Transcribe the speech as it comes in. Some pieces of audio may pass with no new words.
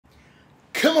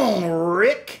Come on,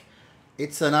 Rick.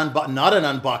 It's an not an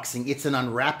unboxing, it's an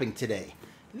unwrapping today.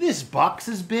 This box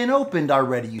has been opened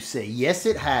already, you say. Yes,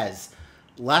 it has.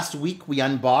 Last week we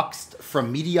unboxed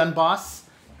from Meteon Boss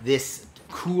this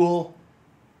cool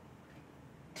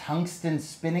tungsten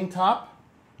spinning top.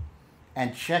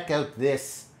 And check out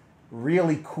this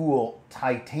really cool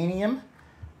titanium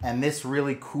and this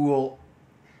really cool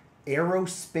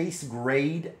aerospace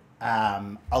grade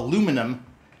aluminum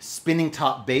spinning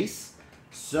top base.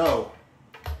 So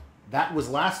that was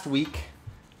last week,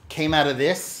 came out of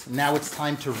this. Now it's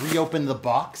time to reopen the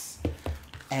box.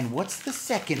 And what's the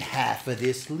second half of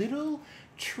this little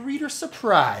treat or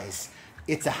surprise?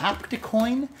 It's a haptic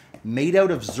coin made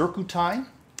out of Zircuti.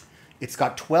 It's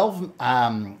got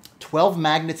 12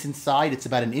 magnets inside. It's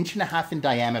about 1.5 inches in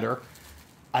diameter.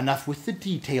 Enough with the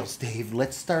details, Dave.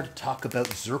 Let's start to talk about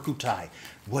Zircuti.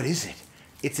 What is it?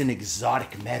 It's an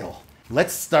exotic metal.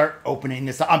 Let's start opening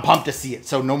this. I'm pumped to see it,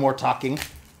 so no more talking.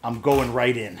 I'm going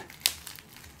right in.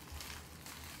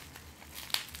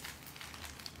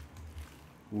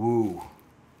 Woo.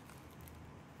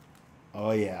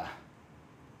 Oh yeah.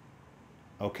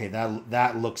 Okay,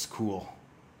 that looks cool.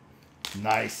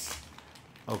 Nice.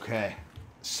 Okay.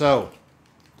 So,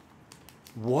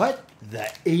 what the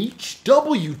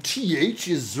HWTH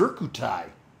is Zircuti?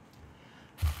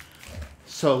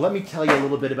 So let me tell you a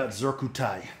little bit about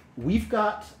Zircuti. We've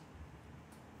got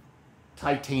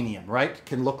titanium, right?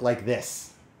 Can look like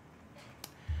this.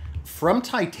 From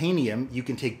titanium, you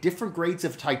can take different grades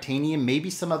of titanium, maybe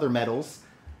some other metals,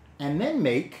 and then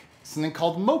make something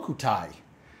called mokutai,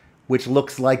 which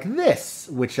looks like this,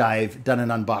 which I've done an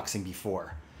unboxing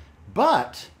before.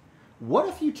 But what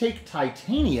if you take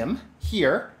titanium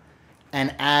here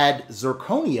and add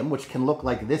zirconium, which can look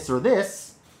like this or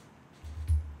this,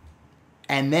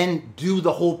 and then do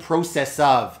the whole process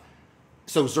of,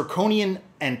 so zirconium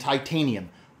and titanium,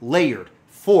 layered,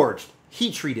 forged,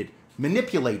 heat treated,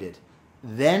 manipulated.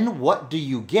 Then what do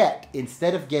you get?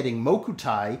 Instead of getting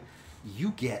mokutai,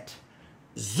 you get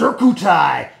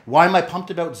Zircuti. Why am I pumped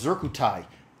about Zircuti?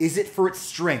 Is it for its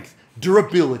strength,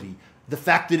 durability, the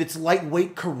fact that it's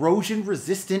lightweight, corrosion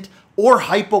resistant, or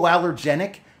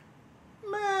hypoallergenic?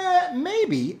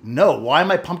 Maybe. No. Why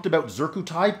am I pumped about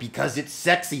Zircuti? Because it's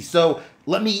sexy. So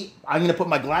I'm going to put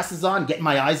my glasses on, get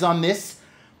my eyes on this.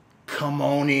 Come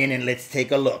on in and let's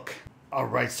take a look. All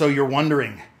right, so you're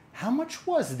wondering, how much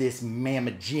was this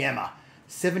mamma jamma?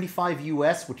 75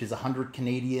 US, which is 100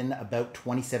 Canadian, about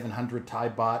 2,700 Thai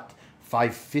baht,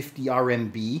 550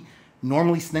 RMB.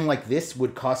 Normally something like this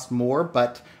would cost more,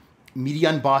 but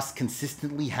Meteon Boss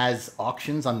consistently has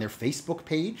auctions on their Facebook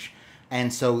page.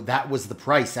 And so that was the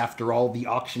price after all the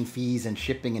auction fees and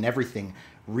shipping and everything.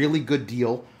 Really good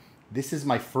deal. This is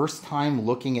my first time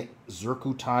looking at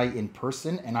Zircuti in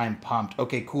person, and I'm pumped.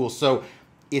 Okay, cool. So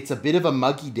it's a bit of a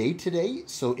muggy day today,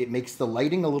 so it makes the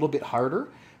lighting a little bit harder,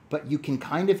 but you can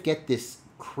kind of get this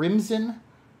crimson,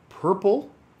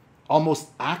 purple, almost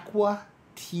aqua,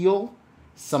 teal,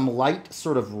 some light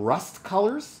sort of rust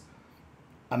colors.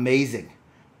 Amazing.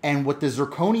 And what the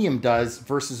zirconium does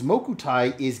versus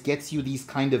mokutai is gets you these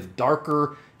kind of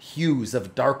darker hues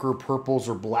of darker purples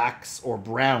or blacks or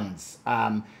browns.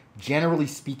 Generally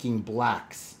speaking,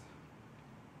 blacks.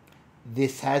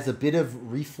 This has a bit of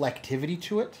reflectivity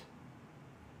to it.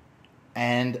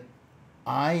 And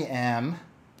I am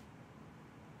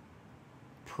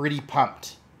pretty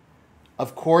pumped.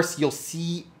 Of course, you'll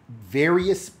see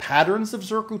various patterns of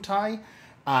Zircuti.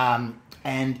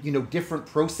 And, you know, different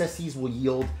processes will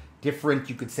yield different,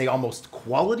 you could say, almost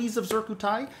qualities of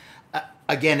Zircuti.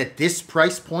 Again, at this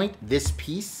price point, this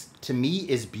piece, to me,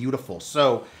 is beautiful.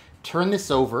 So, turn this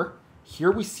over.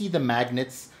 Here we see the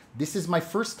magnets. This is my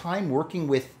first time working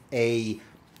with a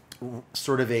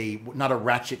sort of not a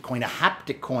ratchet coin, a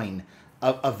haptic coin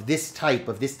of this type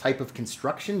of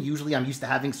construction. Usually I'm used to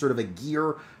having sort of a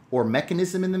gear or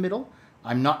mechanism in the middle.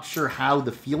 I'm not sure how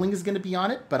the feeling is going to be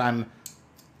on it, but I'm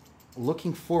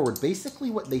looking forward. Basically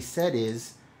what they said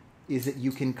is that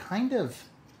you can kind of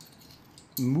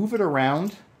move it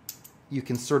around. You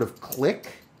can sort of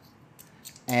click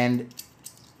and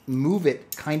move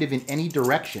it kind of in any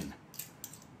direction.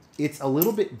 It's a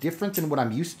little bit different than what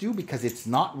I'm used to because it's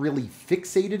not really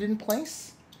fixated in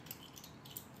place.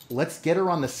 Let's get her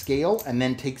on the scale and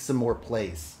then take some more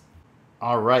plays.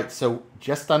 All right, so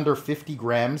just under 50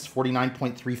 grams,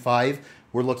 49.35.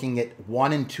 We're looking at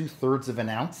 1 2/3 of an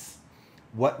ounce.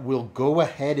 What we'll go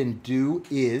ahead and do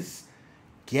is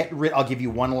I'll give you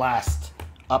one last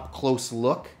up close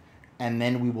look, and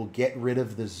then we will get rid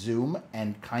of the zoom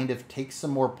and kind of take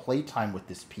some more playtime with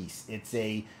this piece. It's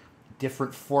a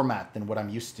different format than what I'm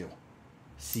used to.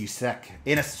 See you sec.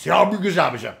 In a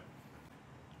shabugajabaja.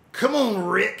 Come on,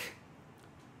 Rick.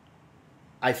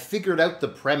 I figured out the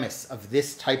premise of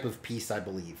this type of piece, I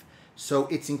believe. So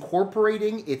it's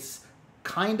incorporating, it's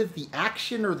kind of the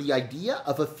action or the idea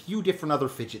of a few different other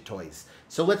fidget toys.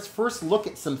 So let's first look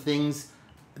at some things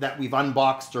that we've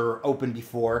unboxed or opened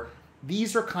before.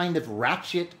 These are kind of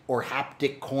ratchet or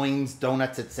haptic coins,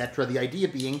 donuts, etc. The idea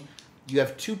being you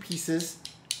have two pieces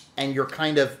and you're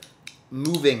kind of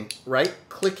moving, right?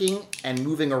 Clicking and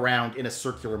moving around in a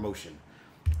circular motion.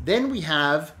 Then we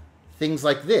have things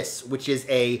like this, which is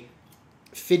a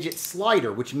fidget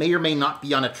slider, which may or may not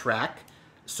be on a track,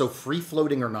 so free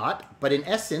floating or not, but in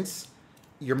essence,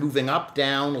 you're moving up,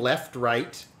 down, left,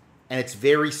 right, and it's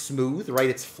very smooth, right?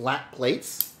 It's flat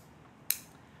plates.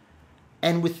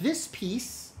 And with this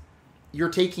piece, you're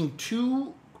taking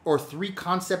 2 or 3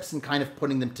 concepts and kind of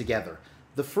putting them together.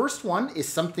 The first one is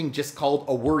something just called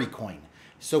a worry coin.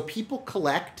 So people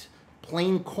collect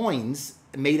plain coins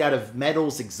made out of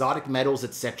metals, exotic metals,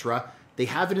 etc. They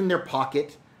have it in their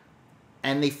pocket,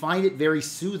 and they find it very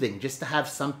soothing just to have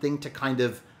something to kind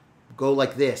of go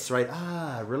like this, right?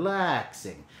 Ah,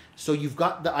 relaxing. So you've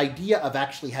got the idea of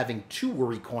actually having 2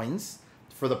 worry coins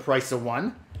for the price of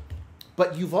 1,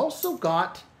 but you've also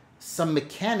got some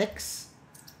mechanics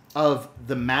of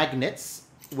the magnets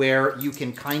where you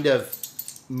can kind of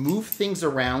move things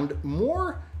around,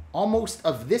 more almost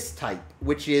of this type,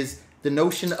 which is the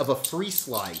notion of a free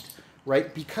slide,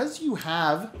 right? Because you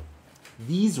have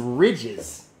these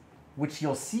ridges, which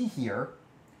you'll see here,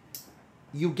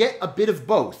 you get a bit of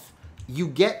both. You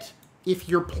get, if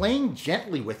you're playing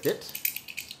gently with it,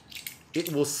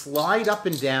 it will slide up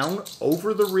and down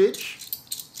over the ridge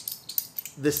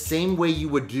the same way you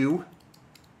would do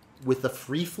with a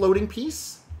free-floating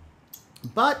piece.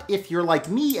 But if you're like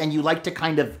me and you like to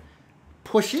kind of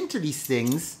push into these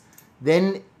things,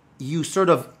 then you sort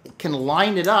of can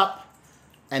line it up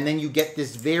and then you get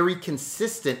this very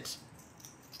consistent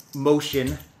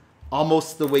motion,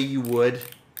 almost the way you would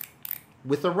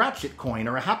with a ratchet coin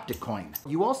or a haptic coin.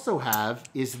 You also have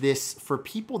is this for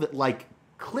people that like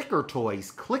clicker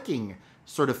toys, clicking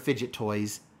sort of fidget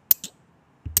toys.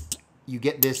 You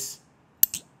get this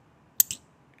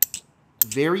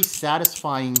very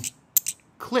satisfying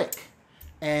click.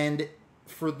 And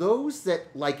for those that,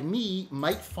 like me,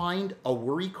 might find a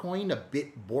worry coin a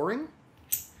bit boring,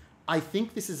 I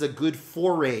think this is a good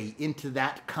foray into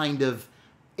that kind of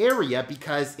area,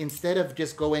 because instead of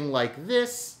just going like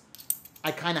this,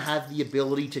 I kind of have the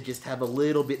ability to just have a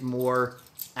little bit more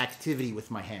activity with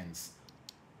my hands.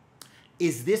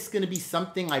 Is this going to be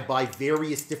something I buy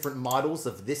various different models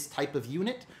of this type of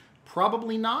unit?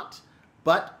 Probably not.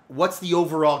 But what's the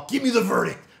overall? Give me the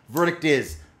verdict. Verdict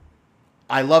is,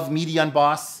 I love Meteon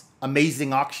Boss.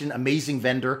 Amazing auction, amazing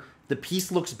vendor. The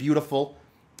piece looks beautiful.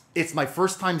 It's my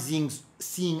first time seeing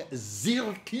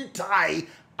Zircuti.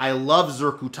 I love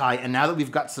Zircuti. And now that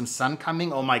we've got some sun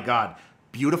coming, oh my God,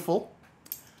 beautiful.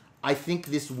 I think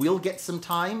this will get some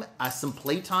time, some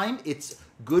play time. It's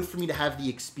good for me to have the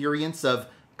experience of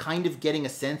kind of getting a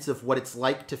sense of what it's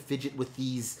like to fidget with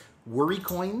these worry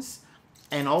coins,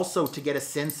 and also to get a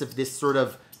sense of this sort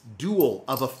of dual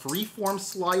of a freeform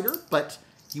slider, but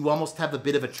you almost have a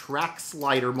bit of a track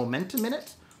slider momentum in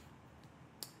it.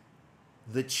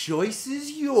 The choice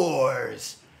is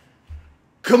yours.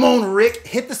 Come on, Rick,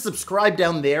 hit the subscribe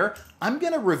down there. I'm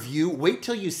going to review, wait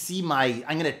till you see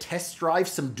I'm going to test drive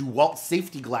some DeWalt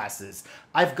safety glasses.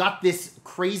 I've got this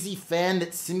crazy fan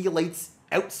that simulates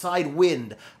outside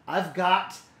wind. I've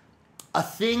got a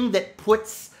thing that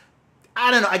puts,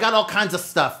 I don't know, I got all kinds of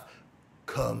stuff.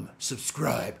 Come,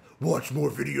 subscribe, watch more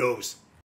videos.